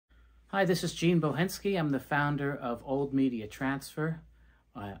Hi, this is Gene Bohensky. I'm the founder of Old Media Transfer.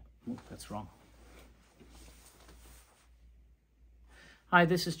 That's wrong. Hi,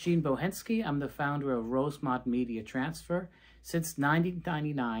 this is Gene Bohensky. I'm the founder of Rosemont Media Transfer. Since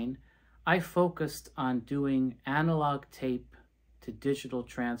 1999, I focused on doing analog tape to digital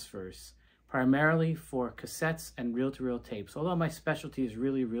transfers, primarily for cassettes and reel-to-reel tapes, although my specialty is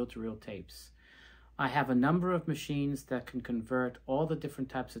really reel-to-reel tapes. I have a number of machines that can convert all the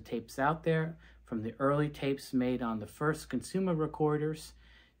different types of tapes out there, from the early tapes made on the first consumer recorders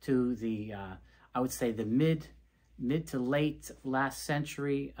to the, I would say, the mid to late last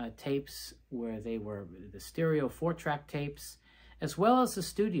century tapes, where they were the stereo 4-track tapes, as well as the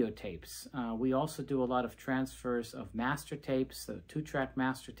studio tapes. We also do a lot of transfers of master tapes, the 2-track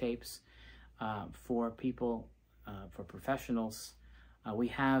master tapes for people, for professionals. We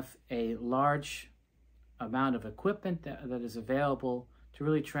have a large amount of equipment that is available to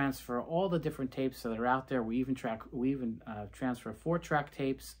really transfer all the different tapes that are out there. We even transfer 4-track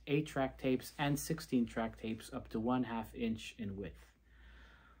tapes, 8-track tapes, and 16-track tapes up to 1/2 inch in width.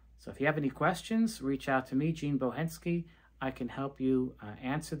 So if you have any questions, reach out to me, Gene Bohensky. I can help you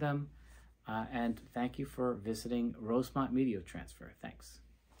answer them. And thank you for visiting Rosemont Media Transfer. Thanks.